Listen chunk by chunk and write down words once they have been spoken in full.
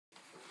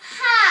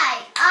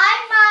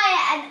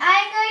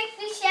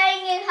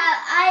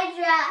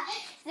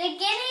The Guinea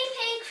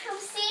Pig from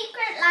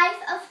Secret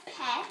Life of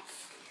Pets.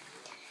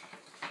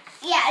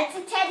 Yeah, it's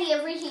a teddy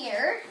over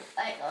here.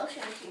 I'll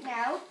show it to you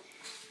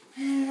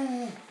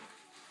now.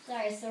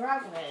 Sorry, it's the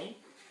wrong way.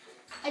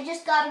 I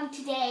just got him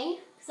today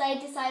because I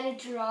decided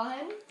to draw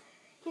him.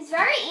 He's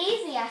very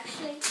easy,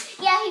 actually.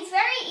 Yeah, he's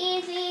very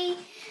easy.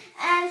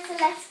 And so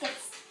let's get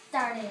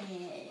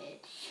started.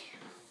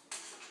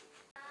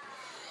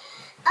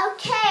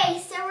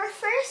 Okay, so we're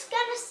first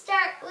going to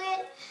start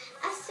with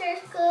a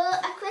circle,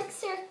 a quick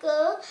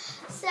circle.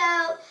 So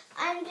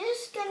I'm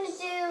just going to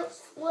do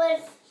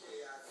one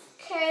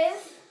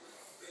curve.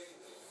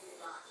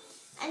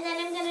 And then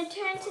I'm going to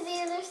turn to the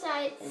other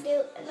side and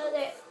do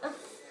another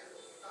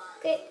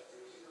quick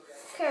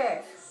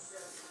curve.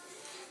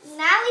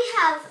 Now we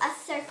have a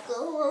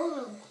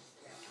circle.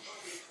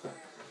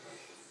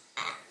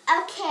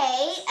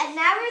 Okay, and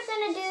now we're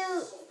going to do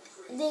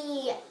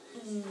the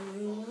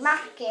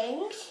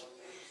markings.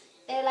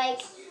 They're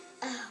like,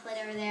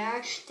 whatever they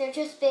are, they're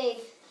just big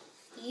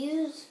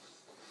U's.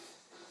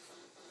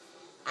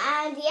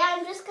 And yeah,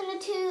 I'm just going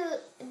to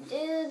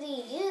do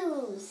the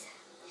U's.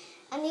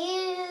 And the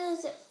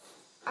U's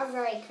are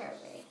very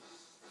curvy.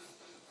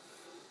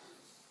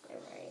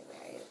 They're very,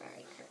 very,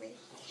 very curvy.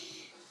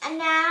 And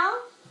now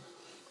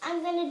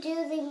I'm going to do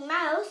the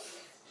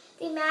mouth.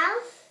 The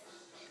mouth,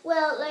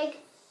 well, like,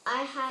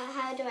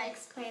 how do I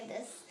explain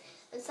this?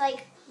 It's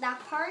like that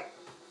part.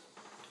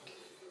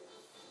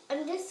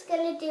 I'm just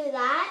going to do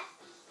that.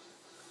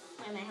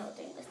 Why am I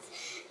holding this?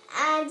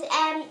 And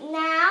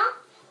now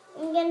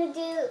I'm going to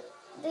do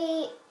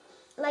the,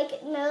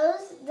 like,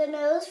 nose, the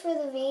nose for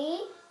the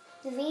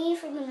V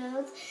for the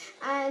nose.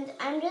 And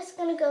I'm just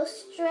going to go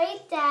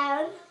straight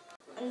down.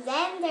 And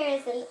then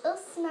there's a little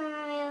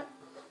smile.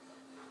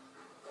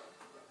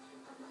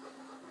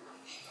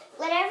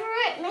 Whatever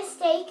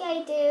mistake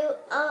I do,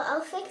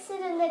 I'll fix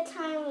it in the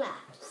time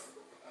lapse.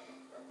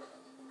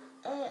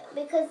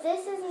 Because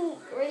this isn't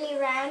really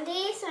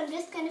roundy, so I'm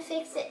just going to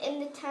fix it in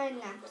the time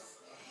lapse.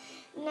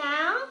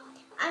 Now,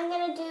 I'm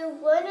going to do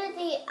one of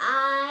the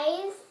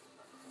eyes.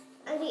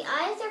 And the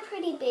eyes are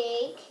pretty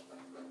big.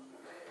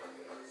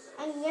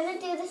 I'm going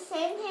to do the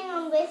same thing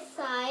on this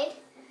side.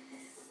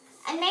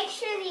 And make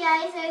sure the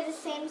eyes are the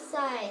same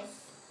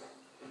size.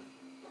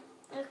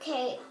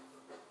 Okay,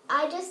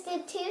 I just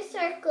did 2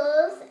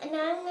 circles. And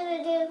now I'm going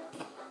to do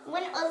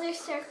one other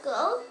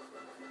circle.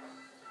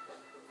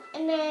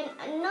 And then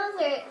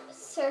another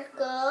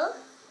circle.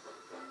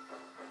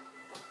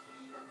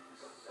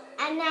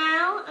 And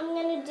now I'm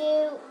going to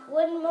do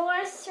one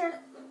more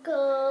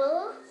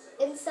circle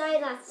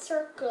inside that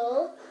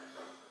circle.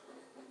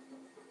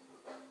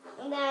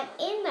 And then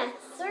in that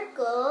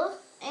circle,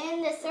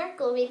 in the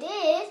circle we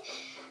did,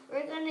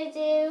 we're going to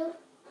do,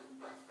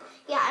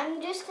 yeah,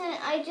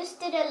 I just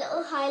did a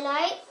little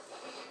highlight.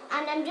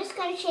 And I'm just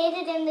going to shade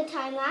it in the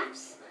time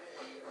lapse.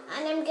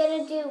 And I'm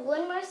going to do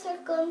one more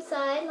circle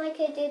inside like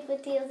I did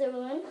with the other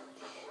one.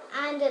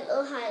 And a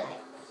little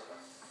highlight.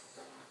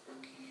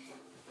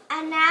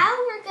 And now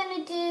we're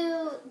going to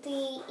do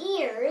the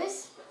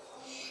ears.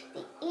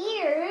 The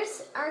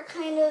ears are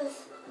kind of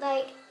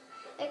like,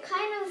 they're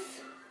kind of,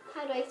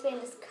 how do I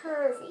explain this,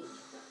 curvy.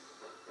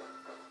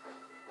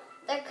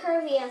 They're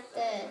curvy at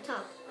the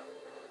top.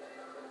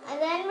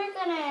 And then we're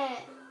going to,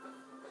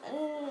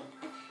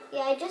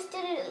 yeah, I just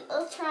did a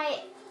little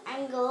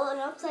triangle, an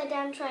upside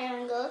down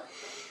triangle.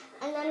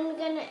 And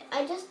then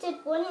I just did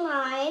one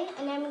line,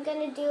 and I'm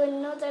going to do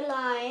another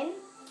line.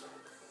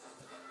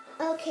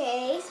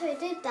 Okay, so I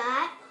did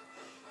that.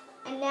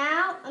 And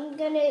now I'm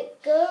going to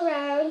go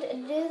around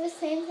and do the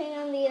same thing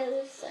on the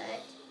other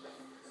side.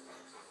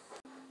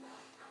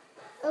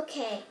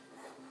 Okay,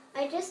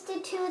 I just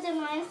did 2 of the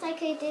lines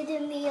like I did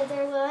in the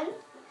other one.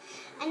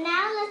 And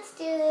now let's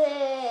do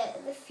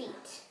the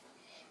feet.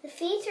 The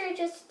feet are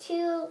just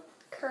 2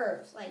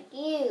 curves, like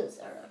U's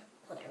or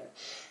whatever.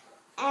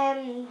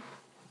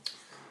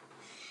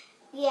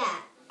 Yeah,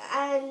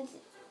 and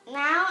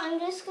now I'm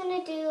just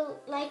going to do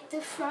like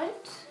the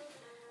front.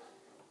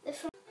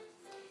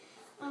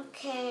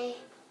 Okay,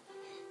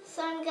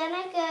 so I'm going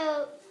to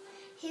go,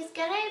 he's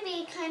going to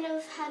be kind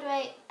of,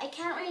 I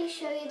can't really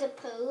show you the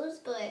pose,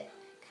 but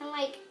kind of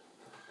like,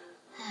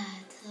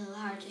 it's so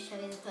hard to show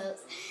you the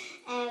pose.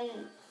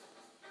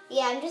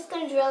 Yeah, I'm just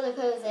going to draw the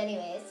pose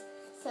anyways.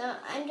 So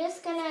I'm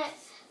just going to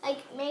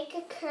like make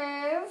a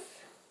curve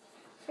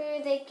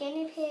for the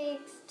guinea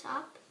pig's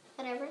top,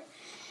 whatever.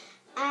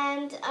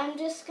 And I'm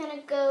just going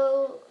to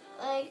go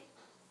like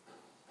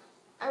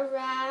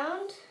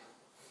around.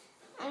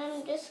 And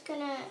I'm just going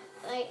to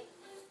like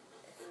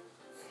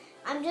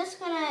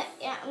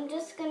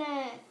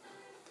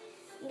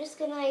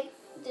like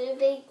do a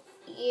big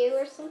U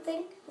or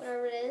something,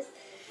 whatever it is.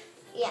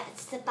 Yeah,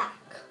 it's the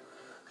back.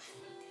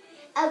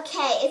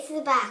 Okay, it's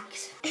the back.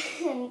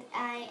 And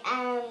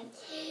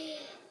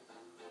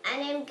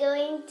I'm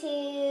going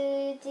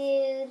to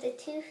do the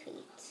 2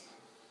 feet.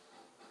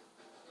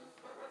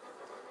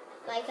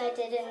 Like I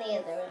did in the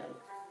other one.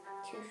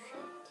 2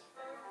 feet.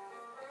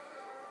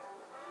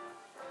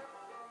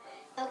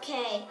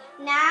 Okay,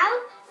 now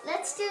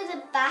let's do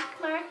the back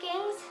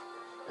markings,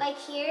 like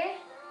here,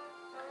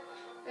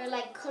 or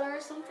like color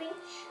or something.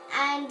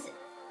 And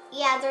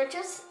yeah, they're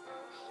just,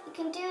 you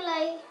can do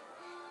like,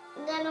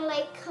 I'm gonna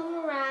like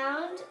come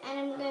around and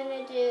I'm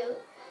gonna do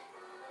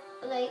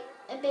like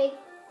a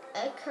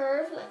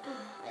curve. Like,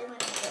 I want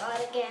to do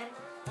that again.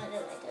 Why did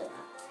I do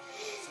that?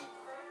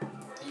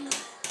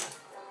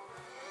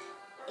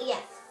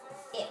 Yeah,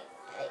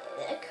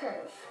 a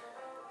curve.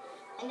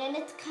 And then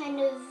it's kind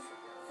of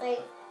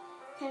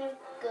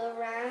go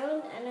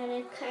around, and then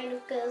it kind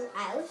of goes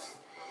out.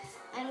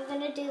 And I'm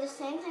gonna do the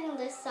same thing on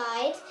this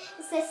side.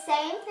 It's the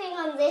same thing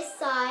on this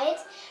side.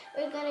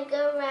 We're gonna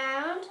go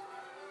around,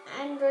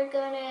 and we're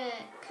gonna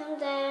come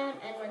down,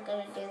 and we're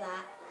gonna do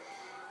that.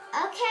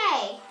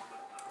 Okay,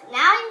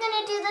 now I'm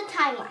gonna do the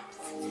time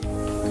lapse.